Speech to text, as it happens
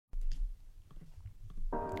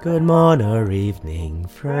Good morning or evening,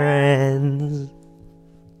 friends.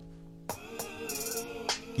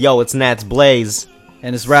 Yo, it's Nats Blaze.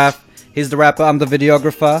 And it's Raph. He's the rapper, I'm the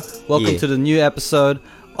videographer. Welcome to the new episode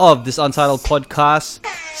of this Untitled podcast.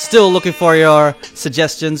 Still looking for your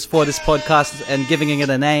suggestions for this podcast and giving it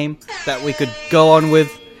a name that we could go on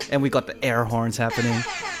with. And we got the air horns happening.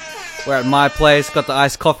 We're at my place, got the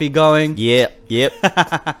iced coffee going. Yep.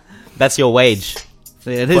 That's your wage.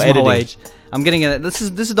 It is my wage. I'm getting it. This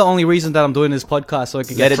is the only reason that I'm doing this podcast, so I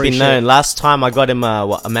can get free shit. Let it be known. Last time I got him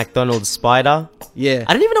a McDonald's Spider. Yeah.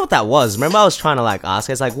 I didn't even know what that was. Remember, I was trying to ask.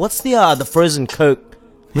 It's like, what's the frozen Coke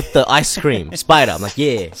with the ice cream Spider? I'm like,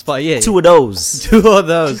 yeah. Yeah. Two of those.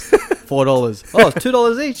 $4. Oh,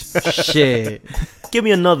 $2 each. Shit. Give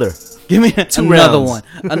me another. Give me another rounds. one.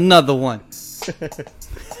 Another one.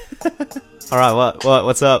 All right,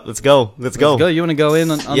 what's up? Let's go. Let's go. You want to go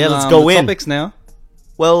in on let's go the in. topics now?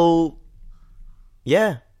 Well,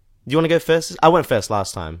 yeah. Do you want to go first? I went first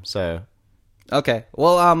last time, so. Okay.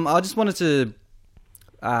 Well, I just wanted to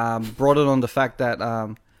broaden on the fact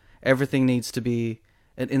that everything needs to be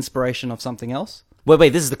an inspiration of something else. Wait.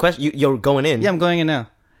 This is the question. You're going in. Yeah, I'm going in now.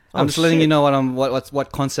 I'm just letting you know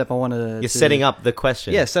what concept I want to. You're setting up the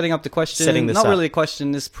question. Yeah, setting up the question. Setting this Not up. really a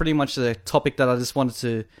question. It's pretty much the topic that I just wanted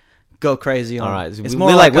to go crazy on. All right. It's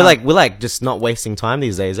we're just not wasting time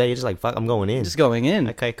these days. You're just like, fuck, I'm going in. Just going in.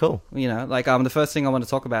 Okay, cool. You know, the first thing I want to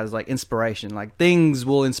talk about is inspiration. Things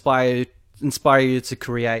will inspire you to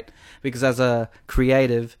create, because as a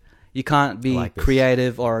creative, you can't be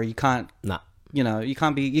creative, or you can't. Nah. You know, you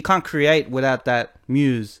can't create without that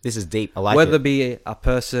muse. This is deep. I like Whether it. it be a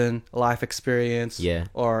person, a life experience, yeah,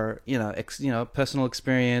 or personal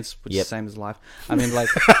experience, which is the same as life. I mean,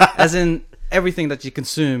 as in everything that you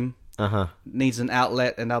consume needs an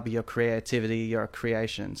outlet, and that'll be your creativity, your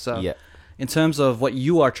creation. So, in terms of what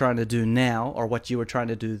you are trying to do now, or what you were trying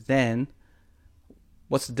to do then,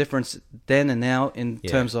 what's the difference then and now in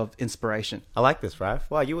terms of inspiration? I like this, Raph.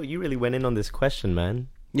 Wow, you really went in on this question, man.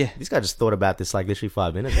 Yeah. This guy just thought about this literally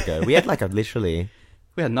 5 minutes ago. We had literally...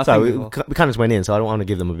 We had nothing. So we kind of just went in, so I don't want to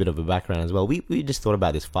give them a bit of a background as well. We just thought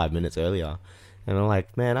about this 5 minutes earlier. And I'm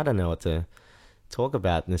like, man, I don't know what to talk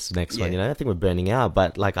about in this next one. I think we're burning out,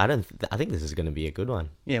 but I think this is going to be a good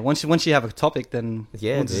one. Yeah, once you have a topic, then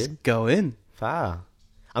we'll just go in. Far.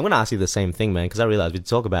 I'm going to ask you the same thing, man, because I realized we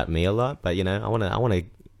talk about me a lot, but I want to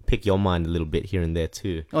pick your mind a little bit here and there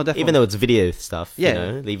too. Oh, definitely. Even though it's video stuff,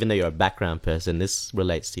 even though you're a background person, this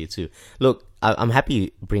relates to you too. Look, I'm happy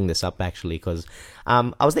you bring this up actually, because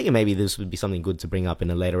I was thinking maybe this would be something good to bring up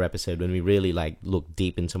in a later episode when we really look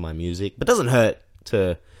deep into my music. But it doesn't hurt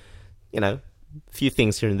to, a few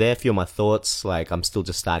things here and there, a few of my thoughts. I'm still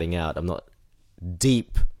just starting out. I'm not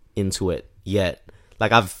deep into it yet.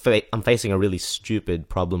 I'm facing a really stupid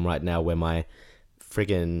problem right now where my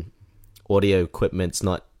friggin' audio equipment's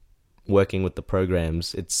not working with the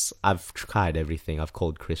programs. I've tried everything. I've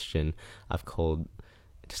called Christian. I've called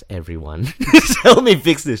just everyone to help me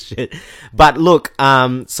fix this shit. But look,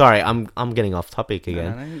 sorry, I'm getting off topic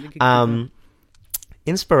again.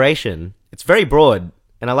 Inspiration. It's very broad,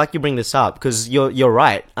 and I like you bring this up because you're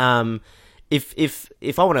right.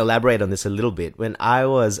 If I want to elaborate on this a little bit, when I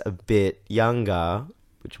was a bit younger,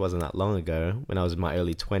 which wasn't that long ago, when I was in my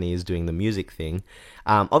early 20s doing the music thing,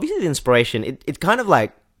 obviously the inspiration, it kind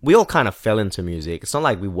of we all kind of fell into music. It's not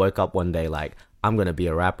like we woke up one day I'm going to be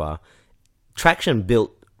a rapper. Traction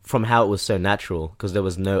built from how it was so natural because there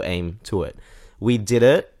was no aim to it. We did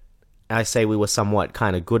it. I say we were somewhat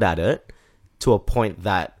kind of good at it to a point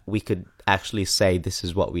that we could actually say this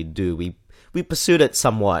is what we do. We pursued it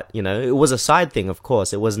somewhat, It was a side thing, of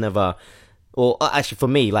course. It was never... Or actually, for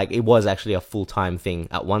me, it was actually a full-time thing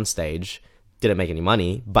at one stage. Didn't make any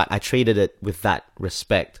money, but I treated it with that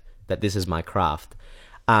respect that this is my craft.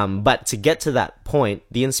 But to get to that point,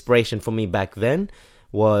 the inspiration for me back then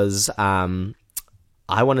was I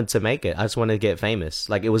wanted to make it. I just wanted to get famous.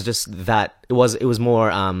 It was just that. It was more.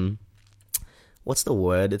 What's the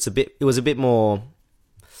word? It was a bit more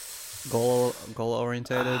goal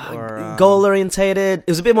orientated or goal orientated. It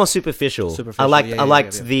was a bit more superficial. I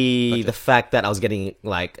liked the fact that I was getting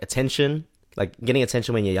attention. Getting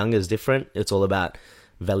attention when you're younger is different. It's all about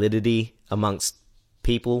validity amongst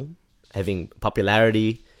people, having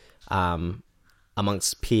popularity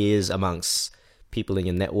amongst peers, amongst people in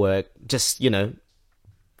your network. Just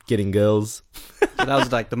getting girls. So that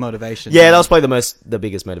was like the motivation. Yeah, that was probably the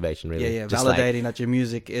biggest motivation, really. Yeah, just validating that your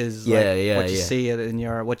music is what you see it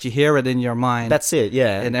in what you hear it in your mind. That's it,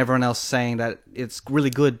 yeah. And everyone else saying that it's really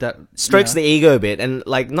good. That strokes the ego a bit, and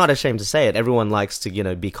like, not ashamed to say it, everyone likes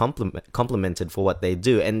to be complimented for what they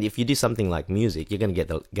do. And if you do something like music, you're going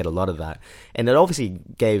to get a lot of that. And it obviously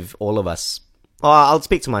gave all of us. Oh, I'll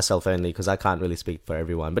speak to myself only because I can't really speak for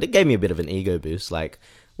everyone. But it gave me a bit of an ego boost. Like,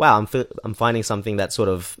 wow, I'm finding something that sort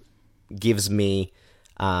of gives me,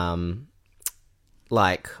 like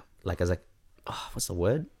as a, what's the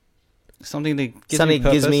word? Something that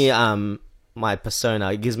gives me my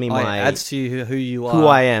persona. It gives me my it adds to you who you are, who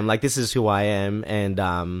I am. Like, this is who I am, and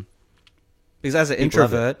because as an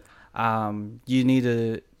introvert, you need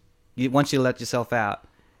to once you let yourself out,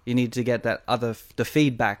 you need to get the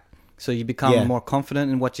feedback. So you become more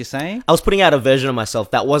confident in what you're saying? I was putting out a version of myself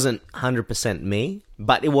that wasn't 100% me,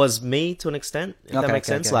 but it was me to an extent, if that makes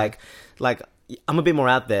sense. Okay. Like, I'm a bit more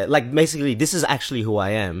out there. Like, basically, this is actually who I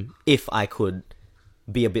am if I could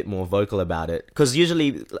be a bit more vocal about it. Because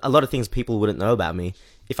usually, a lot of things people wouldn't know about me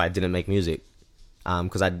if I didn't make music.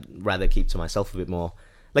 Because I'd rather keep to myself a bit more.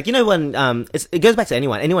 Like, when it goes back to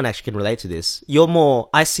anyone. Anyone actually can relate to this. You're more...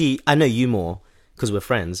 I know you more because we're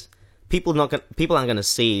friends. People aren't going to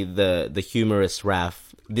see the humorous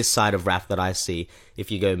Raf, this side of Raf that I see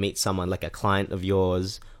if you go meet someone like a client of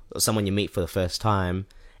yours or someone you meet for the first time.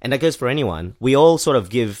 And that goes for anyone. We all sort of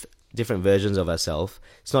give different versions of ourselves.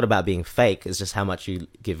 It's not about being fake. It's just how much you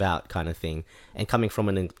give out, kind of thing. And coming from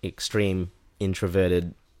an extreme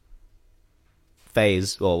introverted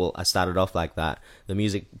phase, well, I started off like that. The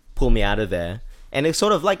music pulled me out of there. And it's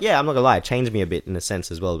sort of like, I'm not going to lie, it changed me a bit in a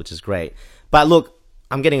sense as well, which is great. But look,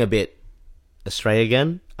 I'm getting a bit astray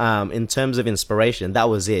again. In terms of inspiration, that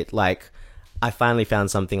was it. Like, I finally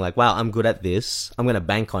found something like, wow, I'm good at this. I'm going to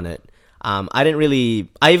bank on it.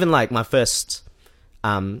 I even like my first,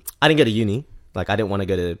 I didn't go to uni. Like, I didn't want to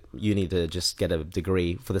go to uni to just get a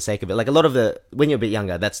degree for the sake of it. Like, a lot of when you're a bit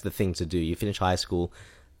younger, that's the thing to do. You finish high school,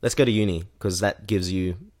 let's go to uni, because that gives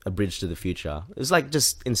you a bridge to the future. It's like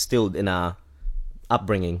just instilled in our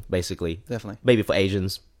upbringing, basically. Definitely. Maybe for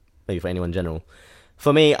Asians, maybe for anyone in general.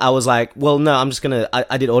 For me, I was like, well, no, I'm just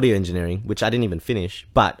I did audio engineering, which I didn't even finish,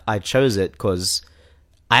 but I chose it because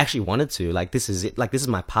I actually wanted to. Like, this is it. Like, this is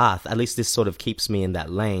my path. At least this sort of keeps me in that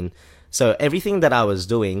lane. So everything that I was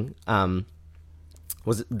doing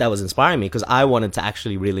was inspiring me because I wanted to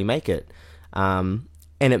actually really make it. And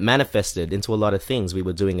it manifested into a lot of things. We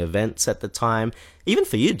were doing events at the time. Even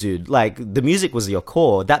for you, dude, like, the music was your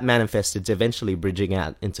core. That manifested to eventually bridging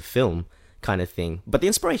out into film, kind of thing. But the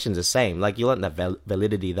inspiration's the same. Like, you want that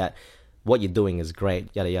validity that what you're doing is great,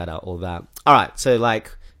 yada yada, all that. All right, so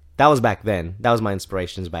like, that was back then. That was my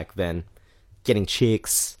inspirations back then. Getting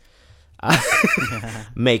chicks,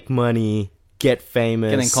 make money, get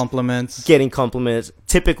famous, getting compliments,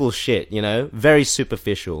 typical shit, very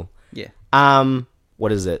superficial. Yeah.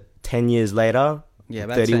 What is it? 10 years later. Yeah,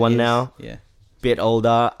 about 31 10 years. now. Yeah. Bit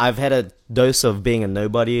older. I've had a dose of being a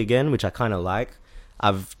nobody again, which I kind of like.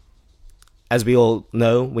 As we all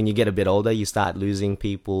know, when you get a bit older, you start losing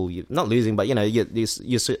people. Not losing, but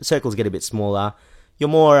your circles get a bit smaller. You're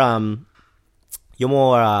more.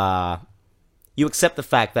 You accept the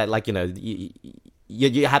fact that, like,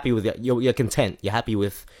 you're happy with you're content. You're happy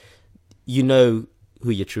with, who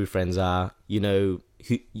your true friends are.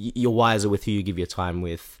 Who you're wiser with who you give your time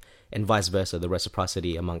with, and vice versa. The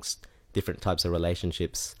reciprocity amongst different types of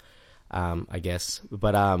relationships, I guess.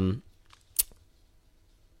 But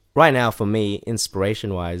right now, for me,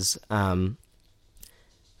 inspiration-wise,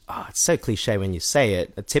 it's so cliche when you say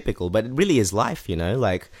it, typical, but it really is life,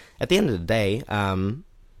 Like, at the end of the day,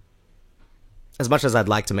 as much as I'd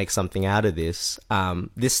like to make something out of this,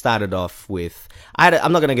 this started off with...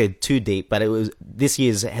 I'm not going to go too deep, but this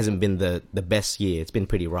year's hasn't been the best year. It's been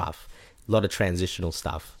pretty rough. A lot of transitional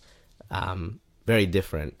stuff. Very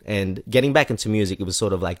different. And getting back into music, it was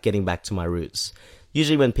sort of like getting back to my roots.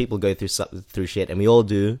 Usually when people go through shit, and we all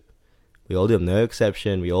do, no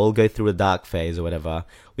exception, we all go through a dark phase or whatever,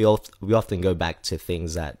 we often go back to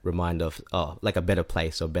things that remind of, like a better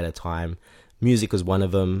place or better time. Music was one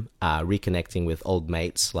of them. Reconnecting with old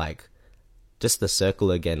mates, like just the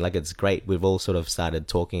circle again. Like, it's great. We've all sort of started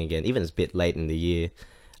talking again, even it's a bit late in the year.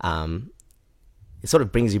 It sort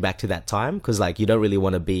of brings you back to that time, because, like, you don't really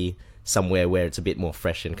want to be somewhere where it's a bit more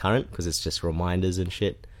fresh and current, because it's just reminders and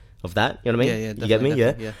shit of that. You know what I mean? Yeah, you get me?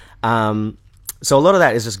 Yeah. So a lot of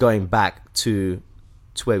that is just going back to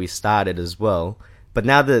where we started as well. But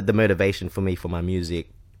now the motivation for me for my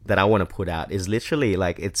music that I want to put out is literally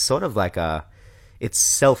like, it's sort of like it's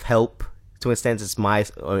self-help to an extent, it's my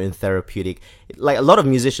own therapeutic. Like a lot of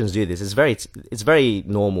musicians do this. It's very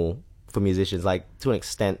normal for musicians. Like to an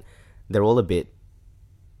extent, they're all a bit.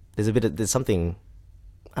 There's something.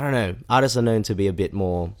 I don't know. Artists are known to be a bit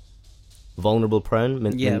more vulnerable prone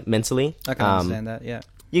mentally. I can understand that. Yeah.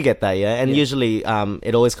 You get that, yeah. And usually,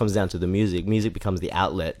 it always comes down to the music. Music becomes the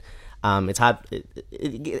outlet. It's hard.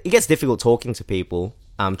 It gets difficult talking to people.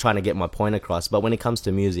 Trying to get my point across. But when it comes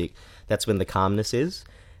to music, that's when the calmness is.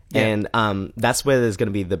 Yeah. And that's where there's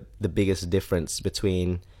going to be the biggest difference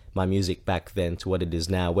between my music back then to what it is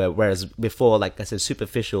now. Whereas before, like I said,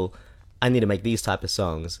 superficial, I need to make these type of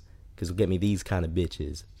songs because it'll get me these kind of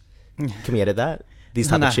bitches. Can we edit that? These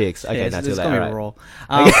type of chicks. Okay, that's too late. All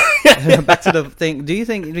right. Back to the thing. Do you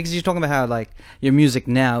think, because you're talking about how like your music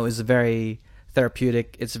now is very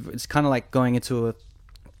therapeutic, it's kind of like going into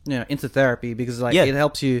into therapy, because like it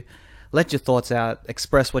helps you let your thoughts out,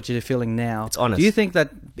 express what you're feeling now. It's honest. Do you think that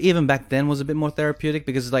even back then was a bit more therapeutic,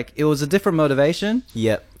 because like it was a different motivation?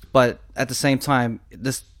 Yep. But at the same time,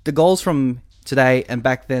 the goals from today and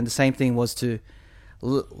back then, the same thing was to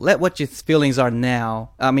let what your feelings are now,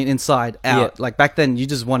 I mean inside, out. Like back then you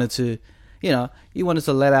just wanted to, you wanted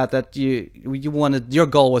to let out that you wanted, your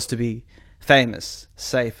goal was to be famous,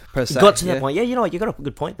 safe, per se. Got to that point. Yeah, you know what, you got a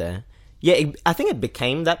good point there. Yeah, I think it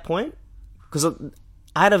became that point because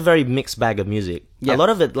I had a very mixed bag of music. Yeah. A lot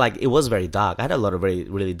of it, like, it was very dark. I had a lot of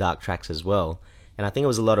really dark tracks as well. And I think it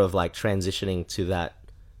was a lot of like transitioning to that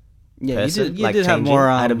person. You did have more,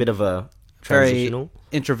 I had a bit of a transitional, very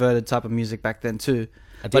introverted type of music back then too.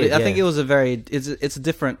 I think it was it's a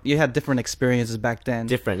different, you had different experiences back then.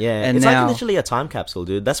 Different, yeah. And it's now, like literally a time capsule,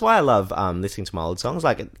 dude. That's why I love listening to my old songs.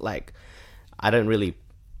 Like I don't really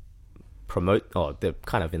promote, they're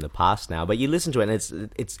kind of in the past now, but you listen to it and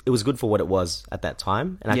it was good for what it was at that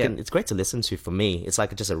time. And it's great to listen to for me. It's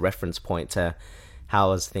like just a reference point to how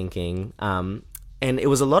I was thinking. And it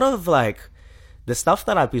was a lot of like the stuff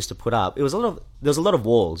that I used to put up, there was a lot of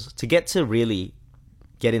walls to get to really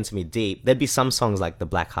get into me deep. There'd be some songs like the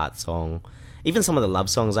Black Heart song, even some of the love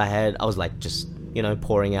songs I had, I was like just,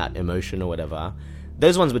 pouring out emotion or whatever.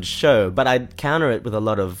 Those ones would show, but I'd counter it with a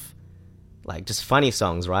lot of like just funny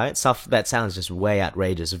songs, right? Stuff that sounds just way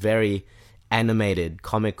outrageous, very animated,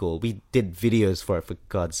 comical. We did videos for it, for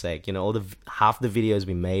God's sake. Half the videos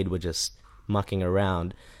we made were just mucking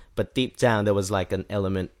around, but deep down there was like an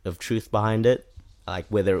element of truth behind it. Like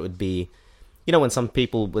whether it would be, when some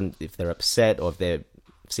people, if they're upset or if they're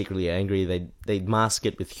secretly angry, they'd mask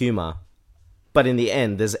it with humor. But in the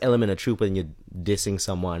end, there's an element of truth when you're dissing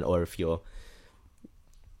someone, or if you're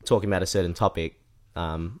talking about a certain topic.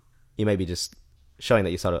 You may be just showing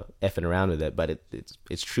that you're sort of effing around with it, but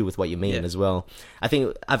it's true with what you mean as well. I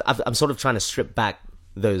think I'm sort of trying to strip back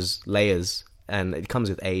those layers, and it comes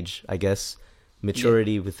with age, I guess,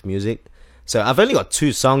 maturity with music. So I've only got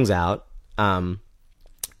 2 songs out, and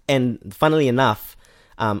funnily enough,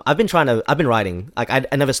 I've been writing. Like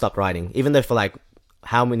I never stopped writing, even though for like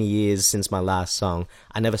how many years since my last song,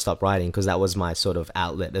 I never stopped writing because that was my sort of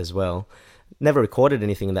outlet as well. Never recorded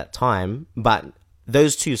anything in that time, but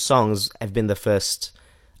those 2 songs have been the first.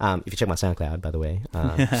 If you check my SoundCloud, by the way,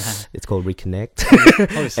 it's called Reconnect.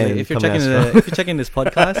 Obviously, if you're checking this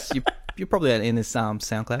podcast, you're probably in this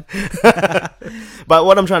SoundCloud. But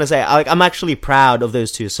what I'm trying to say, I'm actually proud of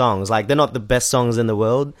those 2 songs. Like they're not the best songs in the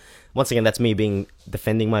world. Once again, that's me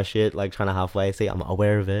defending my shit, like trying to halfway say I'm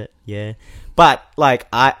aware of it, yeah. But like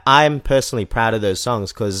I'm personally proud of those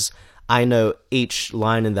songs because I know each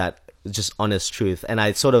line in that is just honest truth, and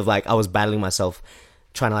I sort of like I was battling myself,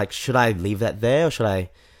 trying to like, should I leave that there or should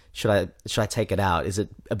I take it out? Is it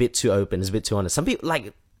a bit too open? Is it a bit too honest? Some people,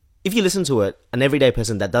 like, if you listen to it, an everyday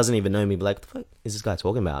person that doesn't even know me, be like, what the fuck is this guy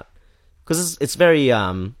talking about? Because it's very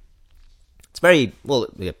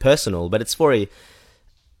personal, but it's for a,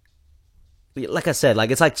 like I said,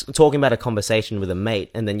 like it's like talking about a conversation with a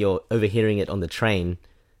mate and then you're overhearing it on the train.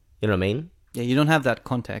 You know what I mean? Yeah, you don't have that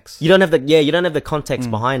context. You don't have the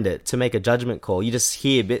context behind it to make a judgment call. You just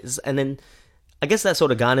hear bits, and then I guess that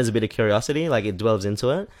sort of garners a bit of curiosity, like it dwells into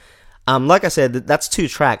it. Like I said, that's 2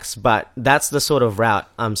 tracks, but that's the sort of route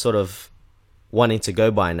I'm sort of wanting to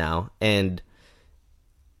go by now. And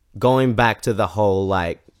going back to the whole,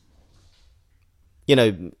 like,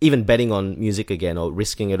 even betting on music again or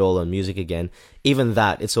risking it all on music again, even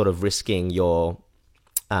that, it's sort of risking your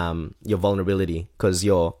vulnerability because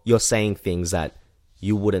you're saying things that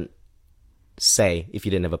you wouldn't say if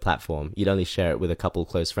you didn't have a platform. You'd only share it with a couple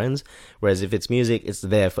close friends, whereas if it's music, it's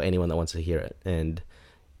there for anyone that wants to hear it. And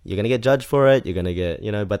you're gonna get judged for it. You're gonna get,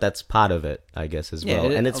 but that's part of it, I guess, as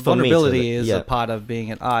well. And it's for me. Vulnerability is a part of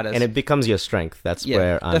being an artist, and it becomes your strength. That's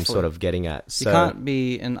where I'm definitely sort of getting at. So you can't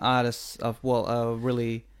be an artist a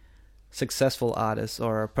really successful artist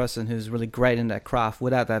or a person who's really great in that craft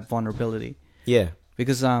without that vulnerability. Yeah,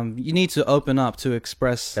 because you need to open up to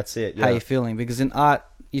express. That's it. How you're feeling. Because in art,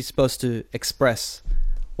 you're supposed to express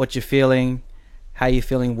what you're feeling, how you're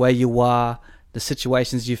feeling, where you are, the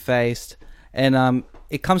situations you faced, and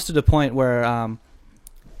it comes to the point where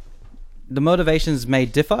the motivations may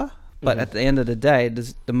differ, but at the end of the day,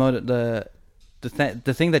 the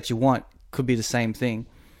thing that you want could be the same thing,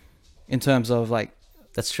 in terms of like.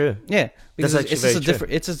 That's true. Yeah, because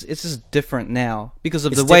it's just different now because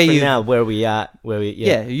of it's the way you now where we are,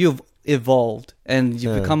 you've evolved and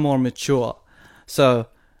you've become more mature. So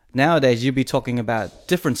nowadays you'd be talking about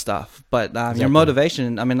different stuff, but your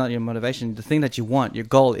motivation, not your motivation, the thing that you want, your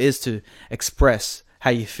goal is to express how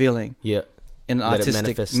you're feeling. Yeah. In an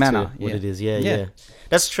artistic manner. What it is. Yeah.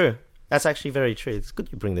 That's true. That's actually very true. It's good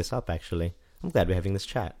you bring this up, actually. I'm glad we're having this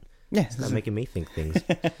chat. Yeah. It's not making me think things.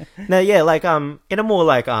 No, yeah, like in a more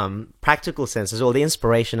like practical sense as well, the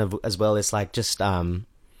inspiration of as well is like just like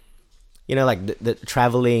the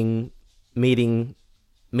traveling, meeting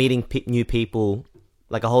new people,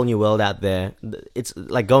 like a whole new world out there. It's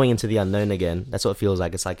like going into the unknown again. That's what it feels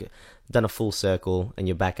like. It's like done a full circle and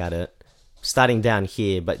you're back at it. Starting down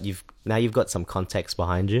here, but you've got some context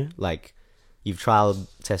behind you. Like you've trialed,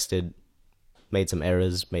 tested, made some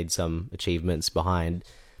errors, made some achievements behind.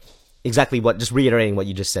 Exactly just reiterating what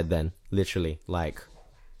you just said then, literally, like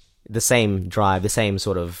the same drive, the same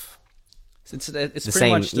sort of. It's pretty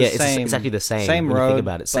much the same. It's exactly the same. Same when road, you think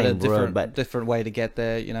about it. Same road, but different way to get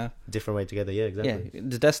there. Different way to get there. Yeah, exactly. Yeah,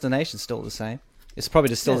 the destination's still the same. It's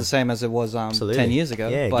probably still the same as it was 10 years ago.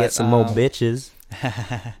 Yeah, but, get some more bitches.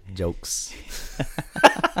 Jokes.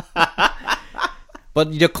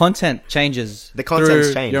 But your content changes. The content's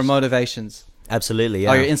through changed. Your motivations. Absolutely,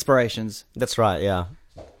 yeah. Or your inspirations. That's right, yeah.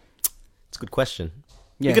 It's a good question.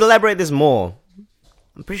 Yes. You could elaborate this more.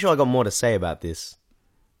 I'm pretty sure I got more to say about this.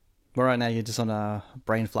 But right now you're just on a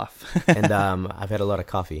brain fluff. And I've had a lot of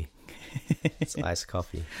coffee. It's iced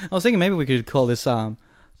coffee. I was thinking maybe we could call this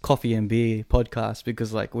Coffee and Beer podcast,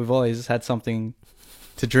 because like we've always had something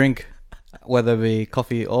to drink, whether it be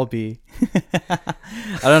coffee or beer.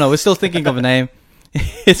 I don't know. We're still thinking of a name.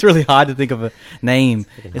 It's really hard to think of a name.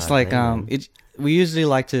 It's like we usually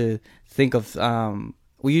like to think of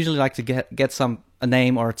get a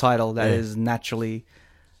name or a title that is naturally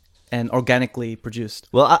and organically produced.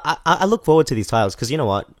 Well, I look forward to these titles because you know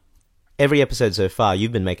what? Every episode so far,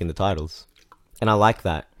 you've been making the titles, and I like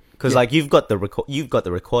that. Because like you've got the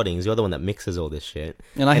recordings, you're the one that mixes all this shit,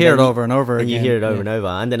 and I hear it over and over again. And you hear it over and over,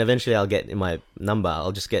 and then eventually I'll get in my number.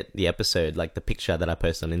 I'll just get the episode, like the picture that I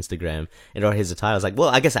post on Instagram, and here's the title. I was like, well,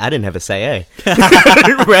 I guess I didn't have a say,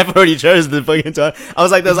 Rap already chose the fucking title. I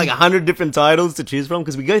was like, there's like 100 different titles to choose from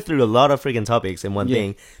because we go through a lot of freaking topics in one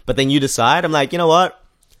thing. But then you decide. I'm like, you know what?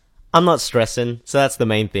 I'm not stressing, so that's the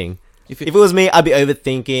main thing. If it was me, I'd be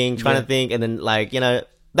overthinking, trying to think, and then like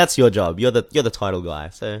that's your job. You're the title guy,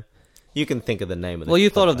 so. You can think of the name of the Well, you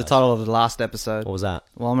thought of the title of the last episode. What was that?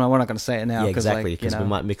 Well, we're not going to say it now. Yeah, exactly, because we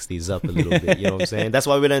might mix these up a little bit. You know what I'm saying? That's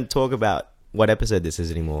why we don't talk about what episode this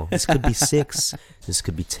is anymore. This could be 6. This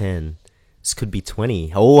could be 10. This could be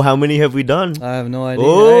 20. Oh, how many have we done? I have no idea.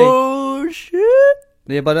 Oh, shit.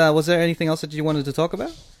 Yeah, but was there anything else that you wanted to talk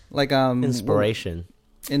about? Like inspiration.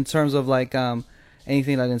 In terms of like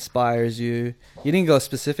anything that inspires you. You didn't go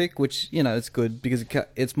specific, which, it's good because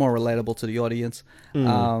it's more relatable to the audience.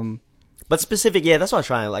 But specific, yeah, that's what I'm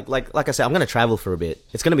trying. Like I said, I'm going to travel for a bit.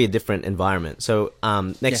 It's going to be a different environment. So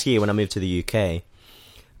next year when I move to the UK,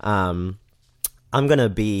 I'm going to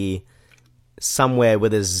be somewhere where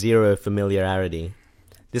there's zero familiarity.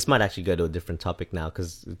 This might actually go to a different topic now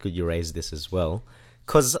because could you raise this as well?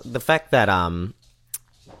 Because the fact that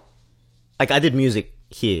like I did music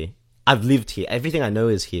here, I've lived here, everything I know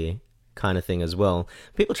is here, kind of thing as well.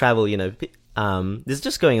 People travel, this is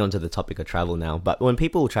just going on to the topic of travel now, but when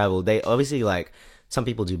people travel, they obviously like, some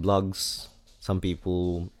people do blogs, some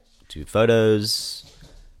people do photos.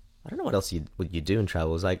 I don't know what else you do in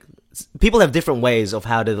travel. It's like, people have different ways of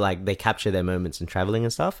how to like, they capture their moments in traveling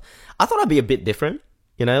and stuff. I thought I'd be a bit different,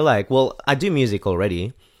 well, I do music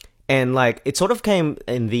already. And like, it sort of came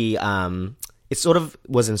in the, it sort of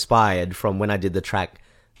was inspired from when I did the track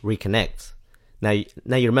Reconnect. Now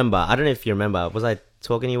you remember, I don't know if you remember, was I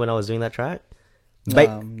talking to you when I was doing that track?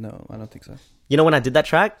 No, I don't think so. When I did that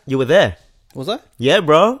track, you were there. Was I? Yeah,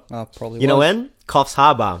 bro. Probably You know when? Coffs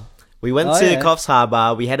Harbour. We went to yeah. Coffs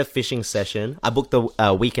Harbour. We had a fishing session. I booked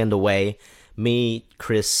a weekend away Me,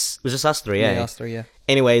 Chris, it was just us three, Yeah, us three, yeah.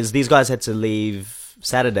 Anyways, these guys had to leave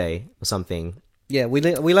Saturday or something. Yeah, we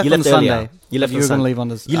left on Sunday. You left. You were going to leave on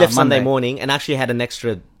this. You left Monday. Sunday morning, and actually had an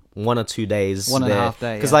extra 1 or 2 days. 1.5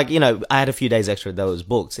 days. Because, like, you know, I had a few days extra that was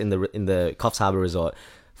booked in the Coffs Harbour Resort.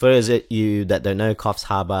 For those of you that don't know, Coffs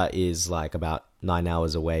Harbour is like about 9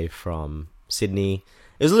 hours away from Sydney.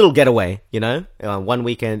 It was a little getaway, you know. One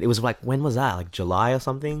weekend, it was like, when was that? Like July or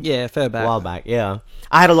something? Yeah, fair back. A while back, yeah.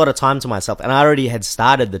 I had a lot of time to myself, and I already had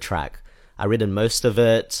started the track. I written most of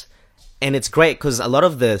it, and it's great because a lot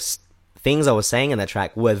of the things I was saying in that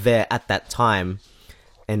track were there at that time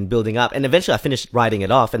and building up. And eventually I finished writing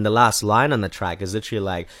it off, and the last line on the track is literally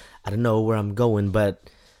like, I don't know where I'm going, but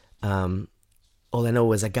all I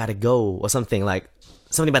know is I gotta go, or something about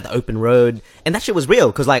the open road. And that shit was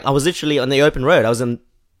real because, like, I was literally on the open road. I was in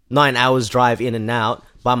 9 hours drive in and out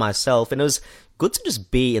by myself, and it was good to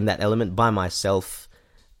just be in that element by myself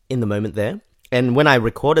in the moment there. And when I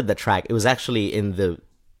recorded the track, it was actually in the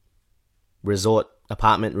resort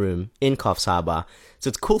apartment room in Coffs Harbour. So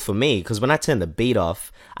it's cool for me because when I turn the beat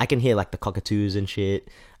off, I can hear like the cockatoos and shit,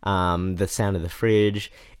 the sound of the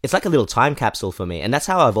fridge. It's like a little time capsule for me, and that's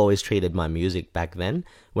how I've always treated my music back then.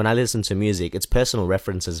 When I listen to music, it's personal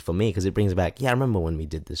references for me because it brings back, yeah, I remember when we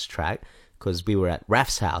did this track because we were at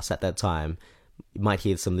Raf's house at that time. You might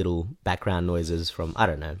hear some little background noises from, I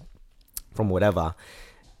don't know, from whatever.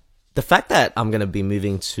 The fact that I'm going to be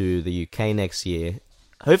moving to the UK next year,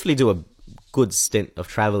 hopefully do a good stint of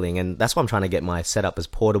traveling, and that's why I'm trying to get my setup as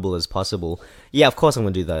portable as possible. Yeah, of course I'm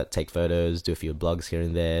going to do take photos, do a few blogs here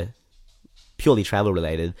and there, purely travel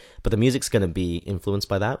related, but the music's going to be influenced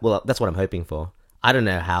by that. Well, that's what I'm hoping for. I don't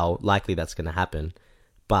know how likely that's going to happen,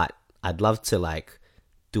 but I'd love to like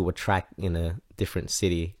do a track in a different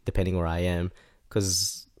city depending where I am,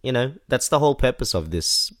 because, you know, that's the whole purpose of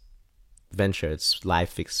this venture. It's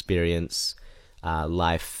life experience,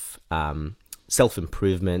 life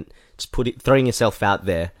self-improvement, just throwing yourself out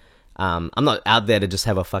there. I'm not out there to just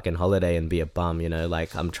have a fucking holiday and be a bum, you know,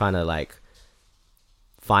 like I'm trying to like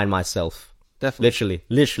find myself. Definitely.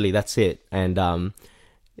 Literally that's it. And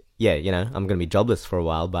yeah, you know, I'm gonna be jobless for a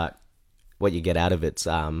while, but what you get out of it's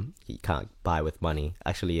you can't buy with money.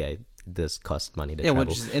 Actually, yeah, it does cost money to travel.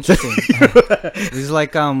 Which is interesting. It's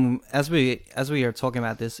like as we are talking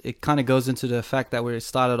about this, it kind of goes into the fact that we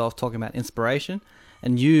started off talking about inspiration,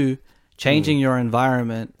 and you changing your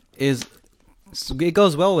environment it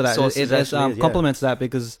goes well with that. It complements that,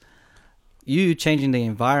 because you changing the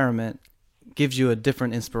environment gives you a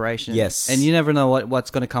different inspiration. Yes. And you never know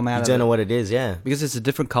what's going to come out of it. You don't know what it is, yeah. Because it's a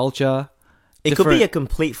different culture. It could be a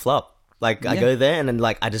complete flop. Like, I go there and then,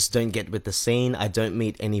 like, I just don't get with the scene. I don't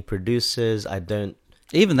meet any producers. I don't...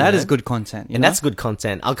 Even that is good content, you know? That's good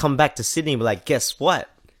content. I'll come back to Sydney and be like, guess what?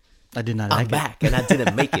 I did not I'm back and I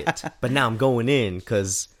didn't make it. But now I'm going in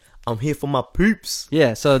because I'm here for my poops.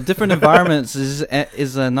 Yeah, so different environments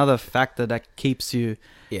is another factor that keeps you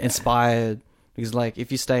inspired. Because, like,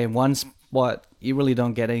 if you stay in one spot, you really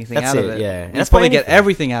don't get anything out of it. Yeah, and you probably get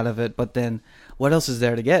everything out of it, but then what else is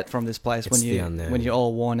there to get from this place when you're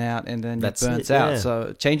all worn out and then you burnt out?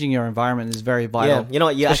 So changing your environment is very vital. Yeah, you know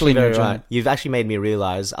what? You're actually very right. You've actually made me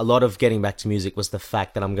realize a lot of getting back to music was the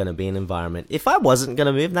fact that I'm going to be in an environment. If I wasn't going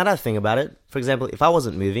to move, now that I think about it, for example, if I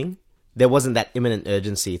wasn't moving, there wasn't that imminent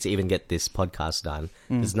urgency to even get this podcast done.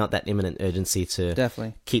 There's not that imminent urgency to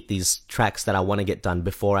definitely keep these tracks that I want to get done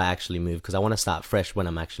before I actually move, because I want to start fresh when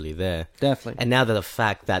I'm actually there. Definitely. And now that the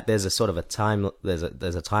fact that there's a sort of a time, there's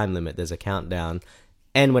a time limit, there's a countdown,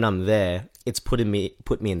 and when I'm there, it's put me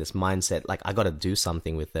in this mindset like I got to do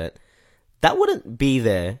something with it. That wouldn't be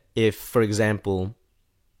there if, for example,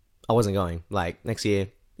 I wasn't going. Like next year,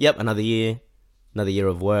 another year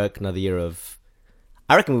of work, another year of.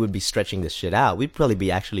 I reckon we would be stretching this shit out. We'd probably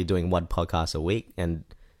be actually doing one podcast a week, and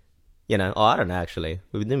you know, I don't know. Actually,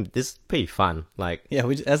 this is pretty fun. Like, yeah,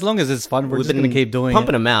 as long as it's fun, we're just gonna keep doing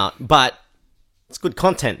pumping them out. But it's good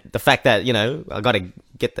content. The fact that, you know, I got to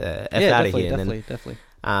get the F out of here. Definitely.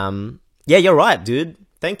 Yeah, you're right, dude.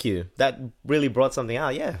 Thank you. That really brought something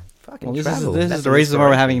out. Yeah, fucking travel. This is the reason why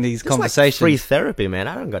we're having these conversations. Like free therapy, man.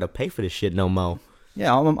 I don't got to pay for this shit no more.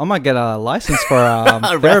 Yeah, I might get a license for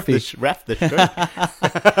therapy. Raf the shirt.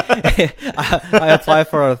 I apply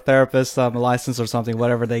for a therapist license or something,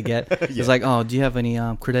 whatever they get. It's like, oh, do you have any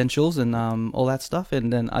credentials and all that stuff?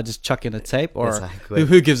 And then I just chuck in a tape, or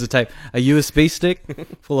who gives a tape? A USB stick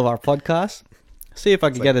full of our podcast. See if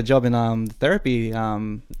I can get a job in therapy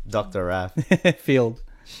Dr. Raf field.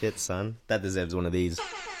 Shit, son, that deserves one of these.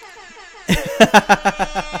 There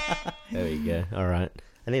we go. All right,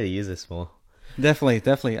 I need to use this more. Definitely.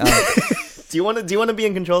 Do you want to be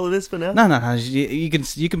in control of this for now? No. You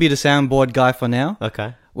can be the soundboard guy for now.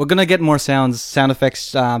 Okay. We're gonna get more sound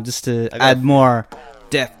effects, just to add more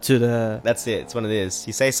depth to the. That's it. It's one of these.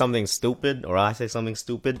 You say something stupid, or I say something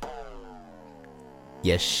stupid.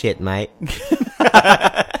 Yeah, shit, mate.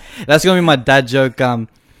 That's gonna be my dad joke. Sound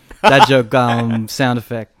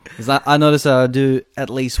effect. Because I notice I do at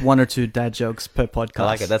least 1 or 2 dad jokes per podcast. I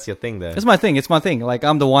like it. That's your thing, though. It's my thing. Like,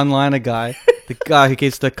 I'm the one-liner guy, the guy who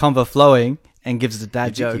keeps the convo flowing and gives the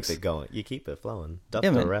dad jokes. You keep it going. You keep it flowing.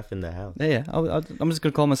 Dr. Raph in the house. Yeah. I'm just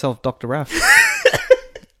gonna call myself Dr. Raph.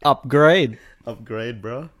 Upgrade,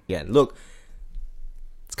 bro. Yeah. Look,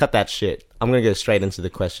 let's cut that shit. I'm gonna go straight into the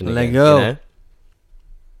question. Let again, go. You know?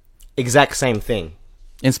 Exact same thing.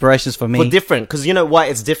 Inspirations for me. But different, because you know why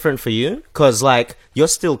it's different for you? Because, like, you're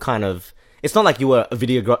still kind of... It's not like you were a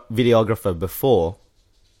videographer before.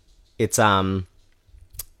 It's, you're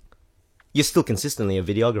still consistently a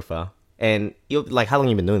videographer. And, you're like, how long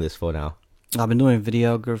have you been doing this for now? I've been doing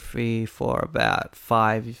videography for about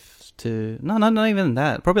 5 to... No, not even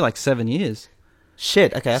that. Probably like 7 years.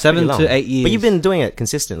 Shit, okay, that's 7 to 8 years. But you've been doing it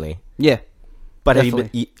consistently. Yeah. But definitely.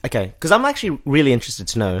 have you been... Okay, because I'm actually really interested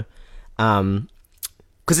to know...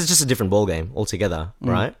 because it's just a different ballgame altogether,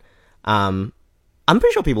 right? I'm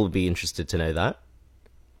pretty sure people would be interested to know that.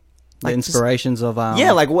 Like, the inspirations of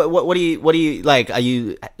yeah, like what do you like? Are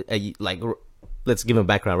you like? Let's give them a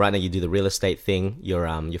background. Right now, you do the real estate thing.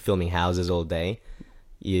 You're filming houses all day.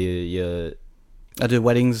 I do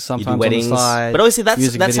weddings sometimes. You do weddings, on the side, but obviously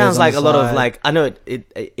that sounds like a lot of like. I know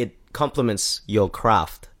it complements your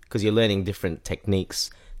craft because you're learning different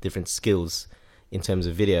techniques, different skills in terms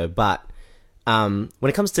of video, but. When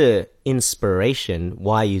it comes to inspiration,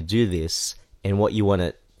 why you do this and what you want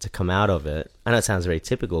it to come out of it, I know it sounds very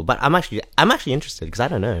typical, but I'm actually interested because I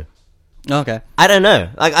don't know. Okay. I don't know.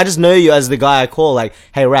 Like, I just know you as the guy I call, like,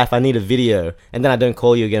 hey, Raph, I need a video. And then I don't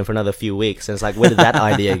call you again for another few weeks. And it's like, where did that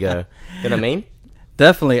idea go? You know what I mean?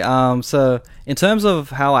 Definitely. So in terms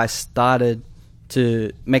of how I started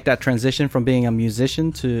to make that transition from being a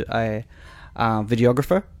musician to a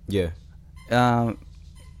videographer. Yeah.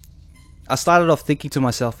 I started off thinking to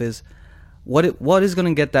myself is what is going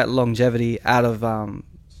to get that longevity out of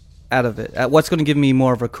it? What's going to give me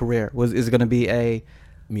more of a career? Is it going to be a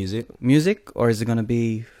music, or is it going to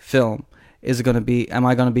be film? Is it going to be? Am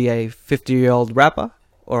I going to be a 50-year-old rapper,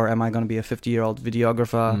 or am I going to be a 50-year-old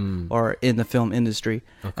videographer, or in the film industry?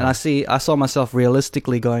 Okay. And I saw myself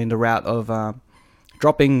realistically going the route of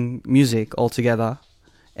dropping music altogether,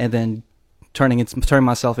 and then turning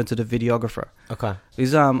myself into the videographer. Okay.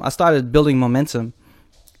 Because I started building momentum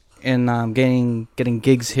and getting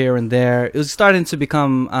gigs here and there. It was starting to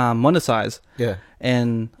become monetized. Yeah.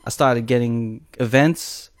 And I started getting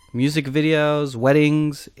events, music videos,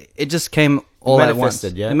 weddings. It just came all at once.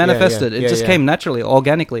 Yeah? It manifested. It just came naturally,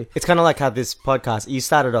 organically. It's kind of like how this podcast, you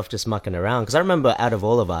started off just mucking around. Because I remember out of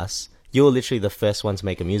all of us, you were literally the first one to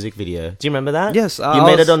make a music video. Do you remember that? Yes. You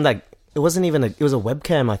made it on like... It wasn't even it was a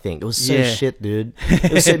webcam, I think. It was so shit, dude.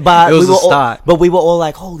 It was but we were all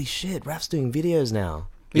like, holy shit, Raph's doing videos now.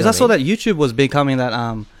 Because I saw that YouTube was becoming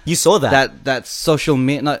that you saw that social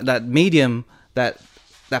that medium, that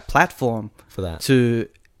platform for that to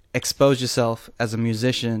expose yourself as a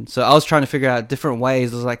musician. So I was trying to figure out different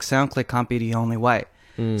ways. It was like SoundClick can't be the only way.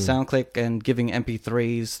 SoundClick and giving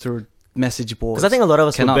MP3s through message boards. Because I think a lot of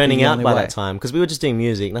us were burning out by that time because we were just doing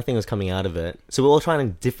music, nothing was coming out of it. So we were all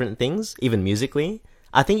trying different things, even musically.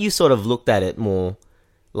 I think you sort of looked at it more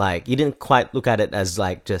like, you didn't quite look at it as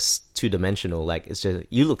like just two-dimensional. Like, it's just,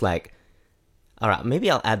 you look like, all right,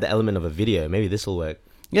 maybe I'll add the element of a video. Maybe this will work.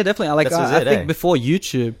 Yeah, definitely. I think before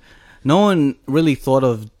YouTube, no one really thought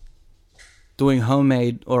of doing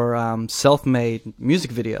homemade or self-made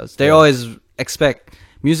music videos. They always expect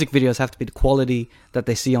music videos have to be the quality that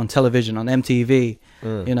they see on television, on MTV.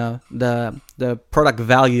 You know, the product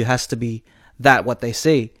value has to be what they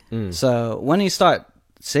see. So when you start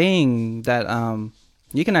seeing that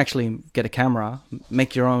you can actually get a camera,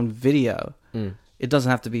 make your own video. It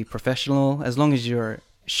doesn't have to be professional, as long as you're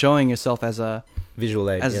showing yourself as a visual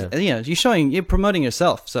aid. You're promoting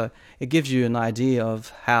yourself. So it gives you an idea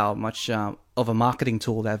of how much of a marketing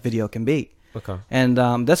tool that video can be. Okay. And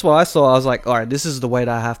that's what I saw. I was like, all right, this is the way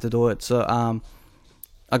that I have to do it. So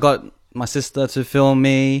I got my sister to film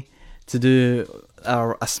me to do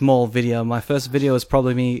a small video. My first video was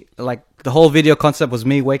probably me, like the whole video concept was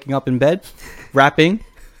me waking up in bed, rapping,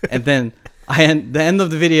 and then the end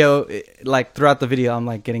of the video, like throughout the video, I'm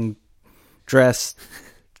like getting dressed,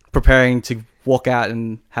 preparing to walk out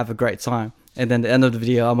and have a great time. And then the end of the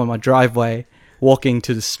video, I'm on my driveway walking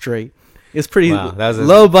to the street. It's pretty Wow, that was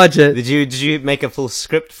low budget. Did you make a full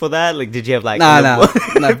script for that? Like, did you have like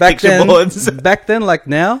no. Back picture boards? Back then, like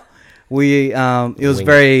now, it was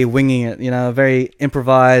very winging it. Very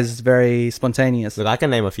improvised, very spontaneous. Look, I can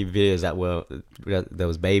name a few videos there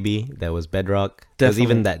was Baby, there was Bedrock, Definitely. there was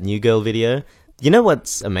even that New Girl video. You know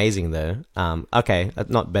what's amazing though? Okay,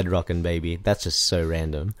 not Bedrock and Baby. That's just so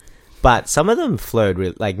random. But some of them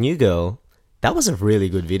flowed like New Girl. That was a really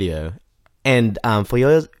good video. And for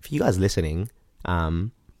you guys listening,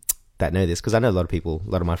 that know this, because I know a lot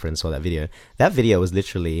of my friends saw that video. That video was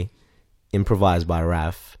literally improvised by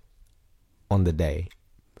Raf on the day.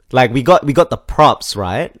 Like we got the props,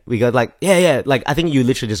 right? We got like like I think you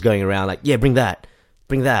literally just going around like, yeah, bring that.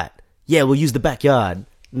 Yeah, we'll use the backyard.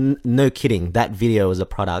 No kidding. That video was a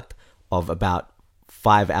product of about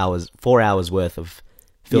 4 hours worth of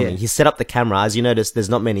filming. Yeah. He set up the camera. As you notice, there's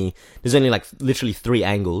only like literally 3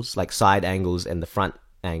 angles, like side angles and the front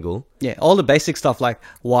angle. Yeah, all the basic stuff like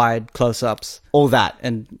wide close-ups. All that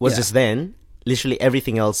And was just then. Literally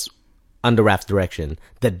everything else under Raf's direction.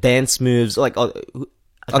 The dance moves, like I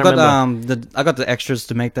got the extras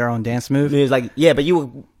to make their own dance move. It was like, yeah, but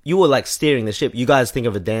you were like steering the ship. You guys think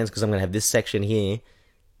of a dance because I'm gonna have this section here.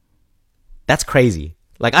 That's crazy.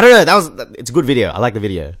 Like, I don't know. It's a good video. I like the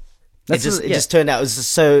video. It just turned out, it was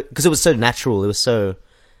just so, because it was so natural. It was so,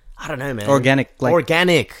 I don't know, man. Organic. Like,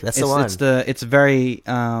 organic. That's the one. It's very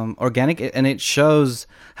organic, and it shows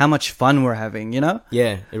how much fun we're having, Yeah.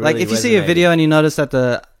 It really like, if you see a video and you notice that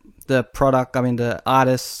the product, the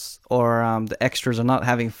artists or the extras are not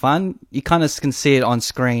having fun, you kind of can see it on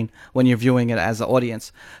screen when you're viewing it as an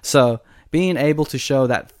audience. So being able to show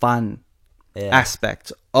that fun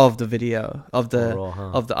aspect of the video of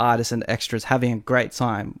the artists and the extras having a great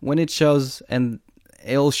time when it shows, and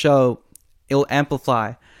it'll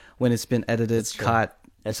amplify when it's been edited, cut.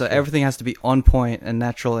 So everything has to be on point and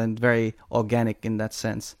natural and very organic in that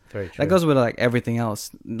sense. Very true. That goes with like everything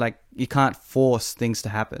else. Like, you can't force things to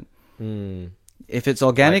happen. If it's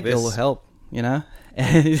organic, Like it will help,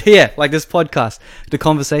 And yeah, like this podcast, the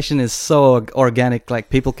conversation is so organic, like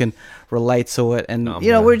people can relate to it, and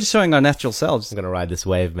we're just showing our natural selves. I'm gonna ride this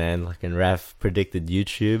wave, man. Like, and Raf predicted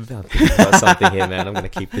YouTube. I think we've got something here, man. I'm gonna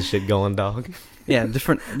keep this shit going, dog. Yeah,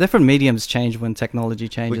 different mediums change when technology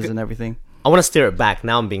changes and everything. I want to steer it back.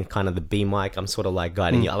 Now I'm being kind of the B mic. I'm sort of like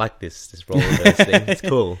guiding you. I like this roller verse thing. It's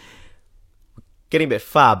cool. Getting a bit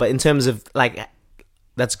far, but in terms of like,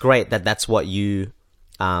 that's great that's what you,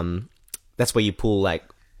 that's where you pull like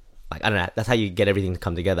I don't know. That's how you get everything to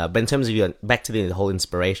come together. But in terms of back to the whole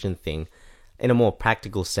inspiration thing, in a more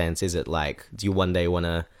practical sense, is it like, do you one day want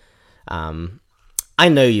to, I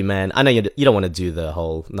know you, man. I know you don't want to do the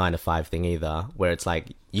whole 9 to 5 thing either, where it's like,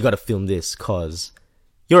 you got to film this because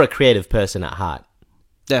you're a creative person at heart.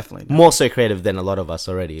 Definitely. More so creative than a lot of us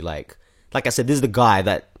already. Like I said, this is the guy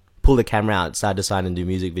that pulled the camera out, side to side, and do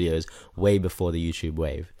music videos way before the YouTube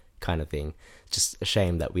wave kind of thing. Just a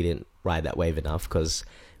shame that we didn't ride that wave enough, because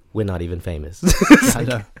we're not even famous. I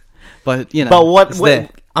know. But, But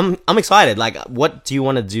what I'm excited. Like, what do you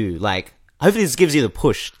want to do? Like, hopefully this gives you the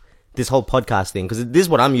push, this whole podcast thing, because this is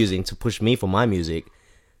what I'm using to push me for my music.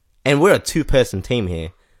 And we're a 2-person team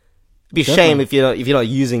here. It'd be a shame if you're not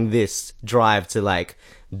using this drive to like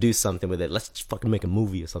do something with it. Let's just fucking make a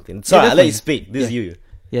movie or something. Sorry, I'll let you speak. This is you.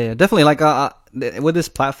 Yeah, definitely. Like, with this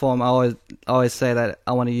platform, I always say that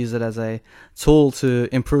I want to use it as a tool to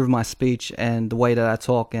improve my speech and the way that I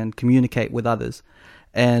talk and communicate with others.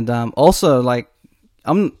 And also, like,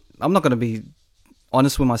 I'm not going to be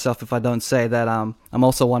honest with myself if I don't say that I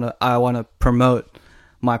want to promote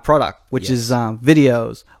my product, which is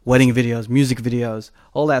videos, wedding videos, music videos,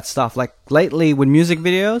 all that stuff. Like, lately with music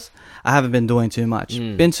videos, I haven't been doing too much.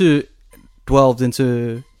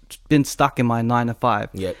 Been stuck in my 9 to 5,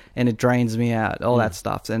 and it drains me out, all that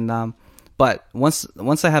stuff. And but once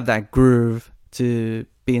I have that groove to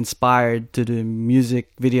be inspired to do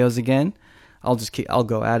music videos again, I'll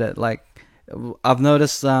go at it. Like, I've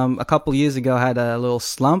noticed a couple years ago, I had a little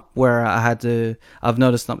slump where I've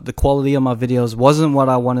noticed the quality of my videos wasn't what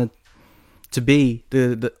I wanted to be,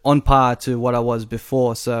 the on par to what I was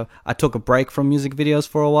before. So I took a break from music videos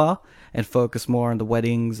for a while and focused more on the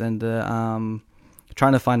weddings and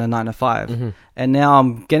trying to find a 9 to 5. And now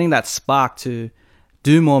I'm getting that spark to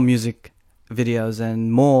do more music videos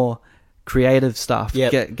and more creative stuff.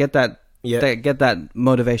 Get that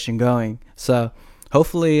motivation going. So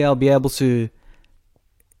hopefully I'll be able to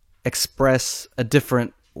express a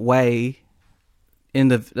different way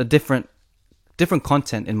in a different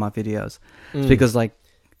content in my videos. Because, like,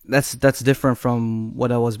 that's different from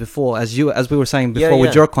what I was before. As we were saying before,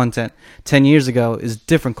 with your content 10 years ago is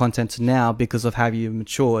different content to now because of how you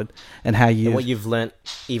matured and how you what you've learned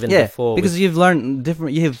even before. Because you've learned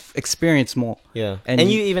different, you've experienced more. Yeah, and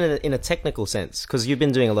you even in a technical sense, because you've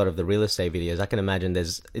been doing a lot of the real estate videos. I can imagine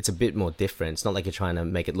it's a bit more different. It's not like you're trying to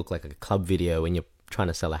make it look like a club video when you're trying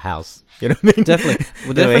to sell a house. You know what I mean? Definitely.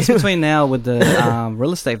 Well, the difference between now with the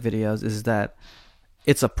real estate videos is that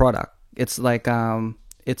it's a product. It's like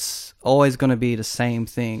it's always going to be the same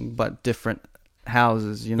thing but different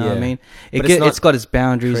houses. You know what I mean? It's got its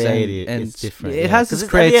boundaries and it's different. It has its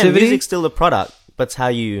creativity. Music's still the product, but it's how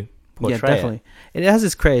you portray definitely. It has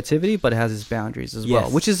its creativity, but it has its boundaries as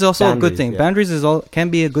well, which is also a good thing. Boundaries can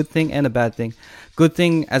be a good thing and a bad thing. Good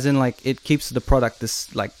thing as in like it keeps the product the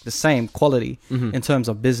same quality in terms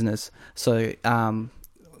of business. So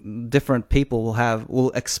different people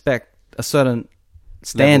will expect a certain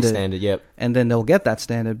standard, and then they'll get that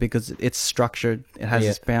standard because it's structured. It has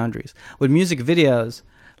its boundaries. With music videos,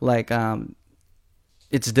 like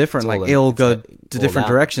it's different. It'll go to different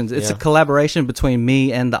directions. It's a collaboration between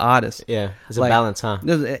me and the artist. Yeah, it's a balance, huh?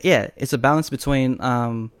 Yeah, it's a balance between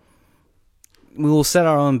we will set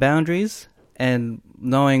our own boundaries and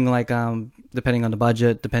knowing depending on the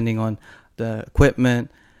budget, depending on the equipment,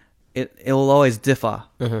 it will always differ.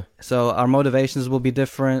 So our motivations will be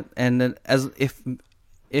different, and then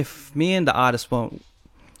if me and the artist won't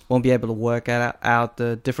be able to work out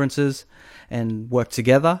the differences and work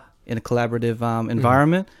together in a collaborative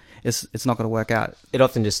environment, it's not going to work out. It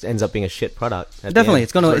often just ends up being a shit product. Definitely,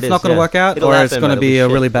 it's not going to work out, or it's going to be a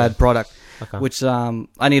really bad product, which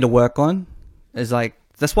I need to work on. Is like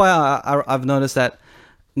that's why I've noticed that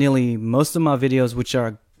nearly most of my videos, which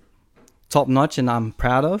are top notch and I'm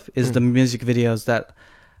proud of, is the music videos that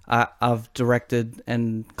I've directed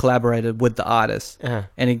and collaborated with the artist,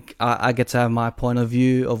 and I get to have my point of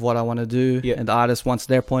view of what I want to do, and the artist wants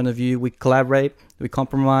their point of view. We collaborate, we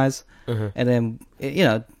compromise, and then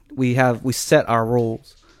we set our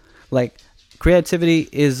rules. Like creativity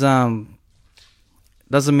is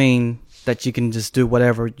doesn't mean that you can just do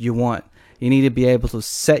whatever you want. You need to be able to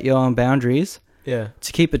set your own boundaries, to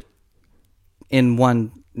keep it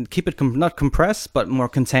not compressed but more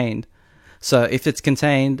contained. So if it's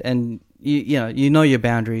contained and you know your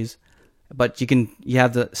boundaries, but you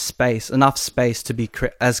have the enough space to be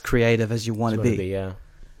as creative as you want to be. Yeah,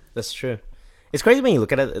 that's true. It's crazy when you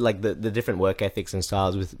look at it, like the different work ethics and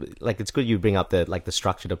styles. With like, it's good you bring up the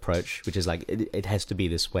structured approach, which is like it has to be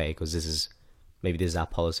this way because this is our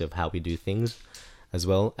policy of how we do things, as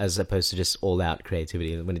well, as opposed to just all out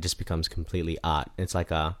creativity when it just becomes completely art. It's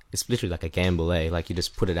literally like a gamble, like you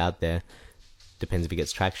just put it out there. Depends if it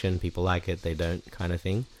gets traction, people like it, they don't, kind of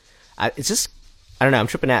thing. It's just, I don't know, I'm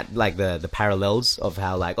tripping out like the parallels of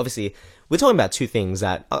how, like, obviously we're talking about two things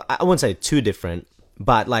that I wouldn't say too different,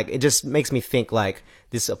 but like it just makes me think like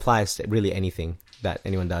this applies to really anything that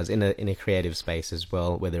anyone does in a creative space as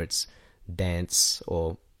well, whether it's dance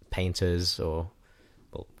or painters or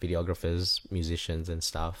videographers, musicians and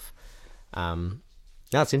stuff.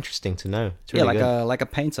 Now it's interesting to know. It's really like a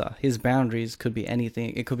painter, his boundaries could be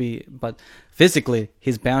anything. It could be, but physically,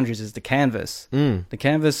 his boundaries is the canvas. The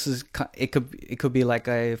canvas it could be like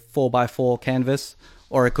a 4x4 canvas,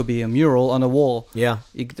 or it could be a mural on a wall. Yeah,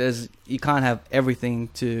 you can't have everything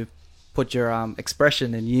to put your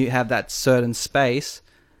expression in. You have that certain space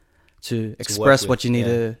to express what you need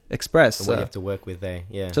to express. So what you have to work with there.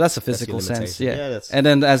 Yeah. So that's a physical sense. Yeah. And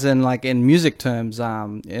then as in like in music terms,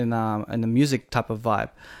 in the music type of vibe,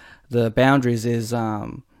 the boundaries is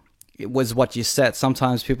it was what you set.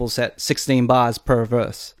 Sometimes people set 16 bars per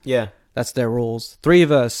verse. Yeah. That's their rules. 3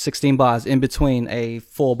 verse, 16 bars in between a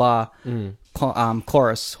 4 bar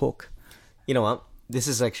chorus hook. You know what? This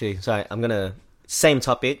is actually, sorry, I'm going to, same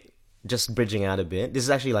topic, just bridging out a bit. This is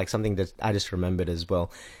actually like something that I just remembered as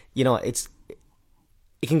well. You know, it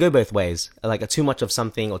can go both ways. Like too much of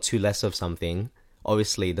something or too less of something,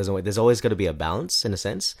 obviously there's always got to be a balance in a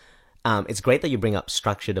sense. It's great that you bring up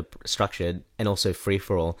structured and also free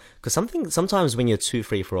for all, because sometimes when you're too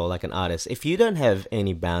free for all, like an artist, if you don't have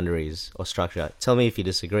any boundaries or structure, tell me if you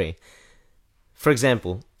disagree. For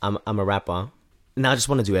example, I'm a rapper and I just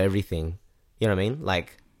want to do everything. You know what I mean?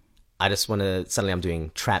 Like I just want to, suddenly I'm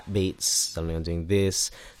doing trap beats, suddenly I'm doing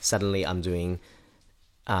this, suddenly I'm doing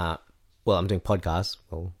I'm doing podcasts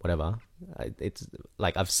or whatever. It's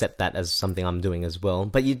like I've set that as something I'm doing as well.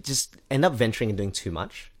 But you just end up venturing and doing too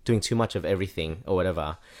much of everything or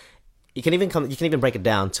whatever. You can even break it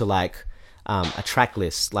down to like a track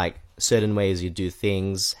list, like certain ways you do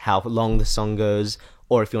things, how long the song goes,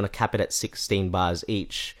 or if you want to cap it at 16 bars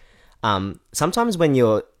each. Sometimes when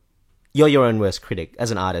you're you're your own worst critic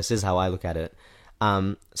as an artist. This is how I look at it.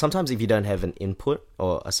 Sometimes if you don't have an input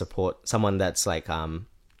or a support, someone that's like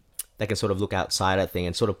that can sort of look outside that thing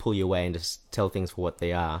and sort of pull you away and just tell things for what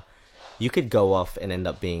they are, you could go off and end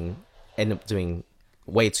up doing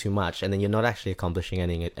way too much, and then you're not actually accomplishing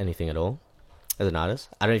anything at all as an artist.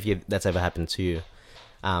 I don't know if that's ever happened to you.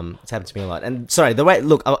 It's happened to me a lot. And sorry, I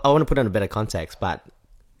want to put it in a better context, but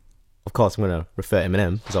of course I'm going to refer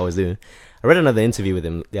Eminem, as I always do. I read another interview with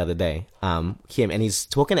him the other day, and he's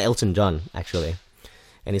talking to Elton John, actually.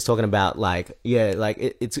 And he's talking about, like, yeah, like,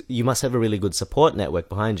 it's you must have a really good support network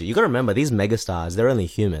behind you. You got to remember, these megastars, they're only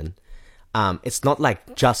human. It's not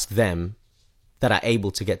like just them that are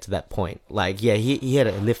able to get to that point. Like, yeah, he had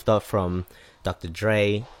a lift off from Dr.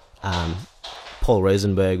 Dre, Paul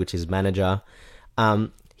Rosenberg, which is his manager.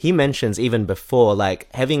 He mentions even before, like,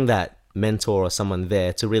 having that mentor or someone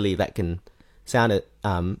there to really, that can sound it,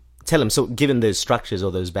 tell him. So given those structures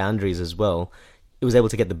or those boundaries as well, he was able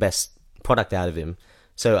to get the best product out of him.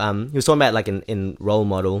 So he was talking about, like, in Role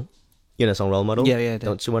Model, you know, song Role Model? Yeah.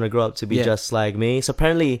 Don't you want to grow up to be just like me? So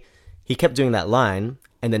apparently he kept doing that line,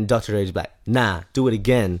 and then Dr. Dre was like, nah, do it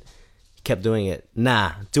again. He kept doing it.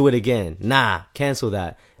 Nah, do it again. Nah, cancel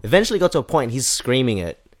that. Eventually got to a point he's screaming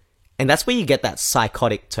it. And that's where you get that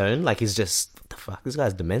psychotic tone. Like, he's just, what the fuck, this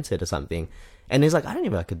guy's demented or something. And he's like, I don't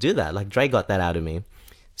even know if I could do that. Like, Dre got that out of me.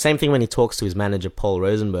 Same thing when he talks to his manager, Paul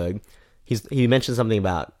Rosenberg. He mentioned something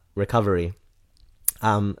about recovery.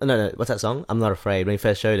 No, what's that song? I'm Not Afraid. When he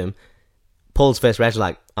first showed him, Paul's first reaction,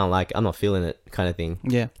 like, I'm not feeling it, kind of thing.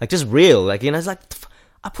 Yeah. Like, just real. Like, you know, it's like,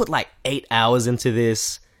 I put like 8 hours into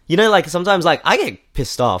this. You know, like, sometimes, like, I get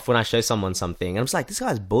pissed off when I show someone something, and I'm just like, this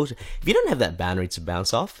guy's bullshit. If you don't have that boundary to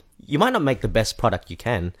bounce off, you might not make the best product you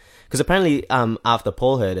can. Because apparently, after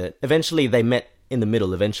Paul heard it, eventually they met in the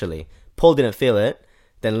middle. Eventually, Paul didn't feel it.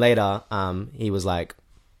 Then later, he was like,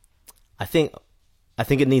 I think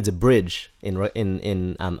it needs a bridge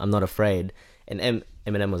in I'm Not Afraid. And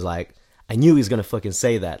Eminem was like, I knew he was gonna fucking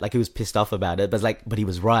say that. Like, he was pissed off about it, but he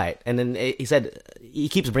was right. And then he said, he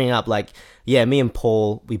keeps bringing up, like, yeah, me and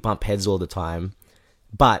Paul, we bump heads all the time,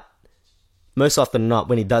 but most often than not,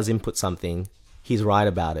 when he does input something, he's right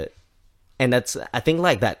about it. And that's, I think,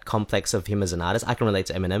 like, that complex of him as an artist, I can relate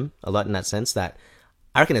to Eminem a lot in that sense, that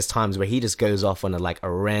I reckon there's times where he just goes off on a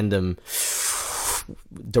random,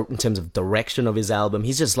 in terms of direction of his album,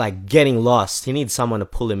 he's just like getting lost. He needs someone to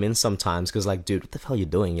pull him in sometimes, because, like, dude, what the hell are you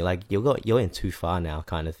doing? You're like, you're in too far now,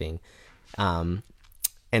 kind of thing. And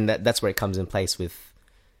that's where it comes in place with,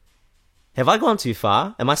 have I gone too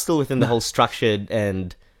far? Am I still within the whole structured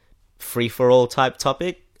and free for all type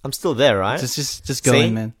topic? I'm still there, right? Just go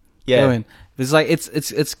in, man. Yeah. Go in. It's like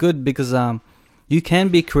it's good because you can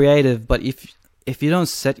be creative, but if you don't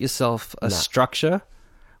set yourself a structure,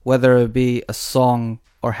 whether it be a song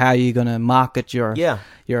or how you're gonna market your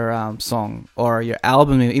song or your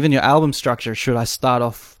album, even your album structure. Should I start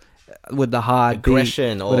off with the hard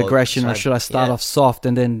aggression, or should I start off soft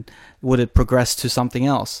and then would it progress to something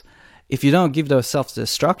else? If you don't give yourself the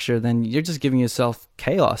structure, then you're just giving yourself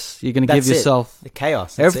chaos. You're going to give yourself the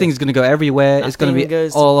chaos. Everything's going to go everywhere. It's going to be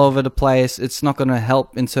all over the place. It's not going to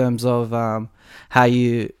help in terms of how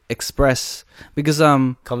you express, because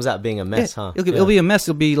comes out being a mess, huh? It'll be a mess.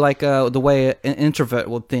 It'll be like the way an introvert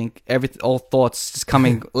would think. All thoughts just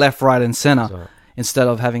coming left, right, and center, right, instead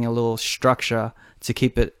of having a little structure to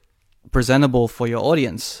keep it presentable for your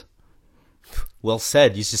audience. Well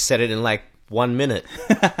said. You just said it in like 1 minute.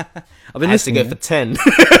 I've been to go for 10.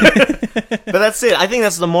 But that's it. I think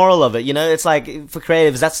that's the moral of it. You know, it's like for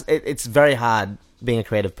creatives, it's very hard being a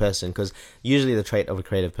creative person, because usually the trait of a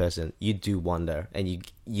creative person, you do wander and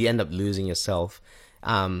you end up losing yourself.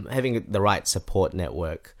 Having the right support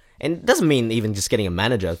network, and it doesn't mean even just getting a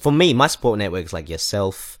manager. For me, my support network is like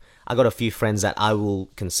yourself. I got a few friends that I will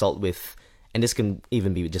consult with, and this can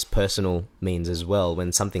even be just personal means as well.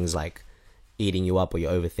 When something's like eating you up or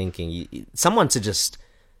you're overthinking, someone to just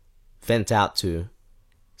vent out to.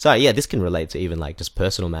 So yeah, this can relate to even like just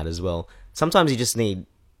personal matters as well. Sometimes you just need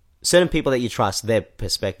certain people that you trust, their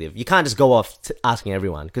perspective. You can't just go off asking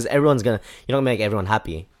everyone, because you're not gonna make everyone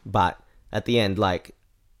happy. But at the end, like,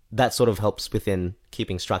 that sort of helps within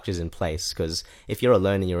keeping structures in place. Because if you're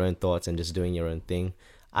alone in your own thoughts and just doing your own thing,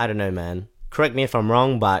 I don't know, man. Correct me if I'm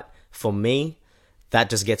wrong, but for me, that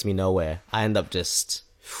just gets me nowhere. I end up just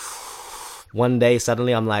one day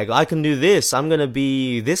suddenly I'm like, I can do this. I'm gonna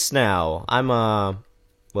be this now. I am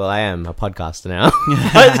a podcaster now.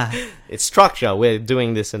 It's structure. We're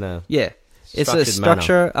doing this in a it's a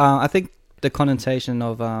structure. I think the connotation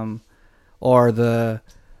of or the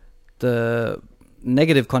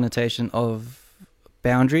negative connotation of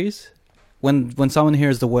boundaries when someone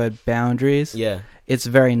hears the word boundaries, it's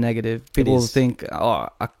very negative. People think, oh,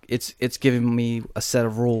 it's giving me a set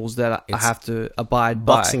of rules that I have to abide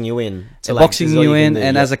by. Boxing you in. So boxing you in,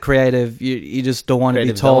 and as a creative, you just don't want to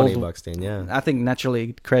be told. Don't want to be boxed in, I think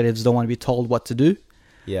naturally creatives don't want to be told what to do.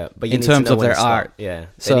 Yeah, but you in terms of their art. Yeah,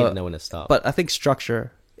 they need to know when to stop. But I think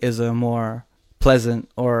structure is a more pleasant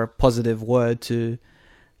or positive word to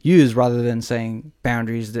use rather than saying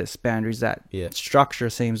boundaries this, boundaries that. Yeah. Structure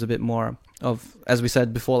seems a bit more of, as we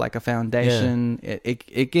said before, like a foundation. Yeah.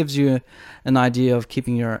 It gives you an idea of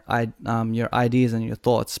keeping your ideas and your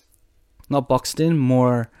thoughts not boxed in,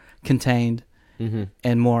 more contained,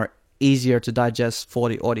 and more easier to digest for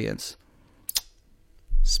the audience.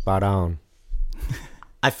 Spot on.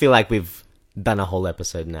 I feel like we've done a whole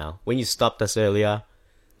episode now. When you stopped us earlier,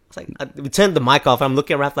 it's like we turned the mic off. I'm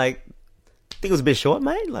looking around like, I think it was a bit short,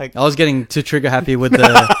 mate. Like I was getting too trigger happy with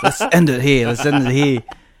the let's end it here. I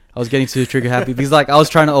was getting too trigger happy because like I was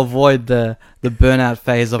trying to avoid the burnout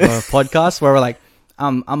phase of a podcast where we're like,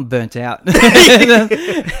 I'm burnt out.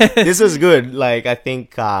 This was good. Like I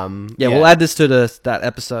think we'll add this to that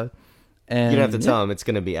episode. And you don't have to tell them it's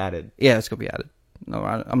gonna be added. Yeah, it's gonna be added. No,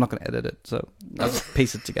 I'm not gonna edit it. So I'll just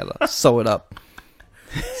piece it together, sew it up.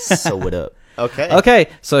 Okay,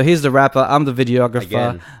 so here's the wrapper. I'm the videographer.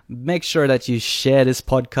 Again. Make sure that you share this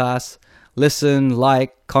podcast. Listen,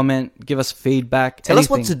 like, comment, give us feedback. Tell us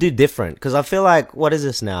what to do different, because I feel like, what is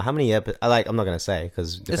this now? How many episodes? I'm not going to say,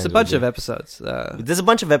 because it's a bunch of episodes. There's a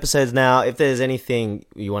bunch of episodes now. If there's anything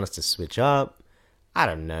you want us to switch up, I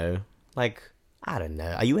don't know.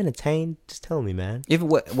 Are you entertained? Just tell me, man.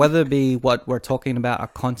 Whether it be what we're talking about, our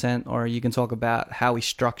content, or you can talk about how we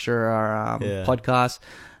structure our podcast,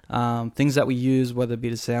 things that we use, whether it be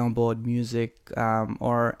the soundboard, music,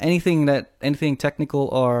 or anything technical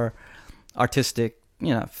or artistic,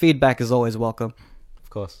 feedback is always welcome. Of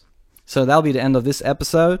course. So that'll be the end of this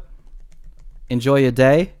episode. Enjoy your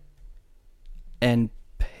day, and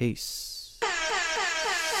peace.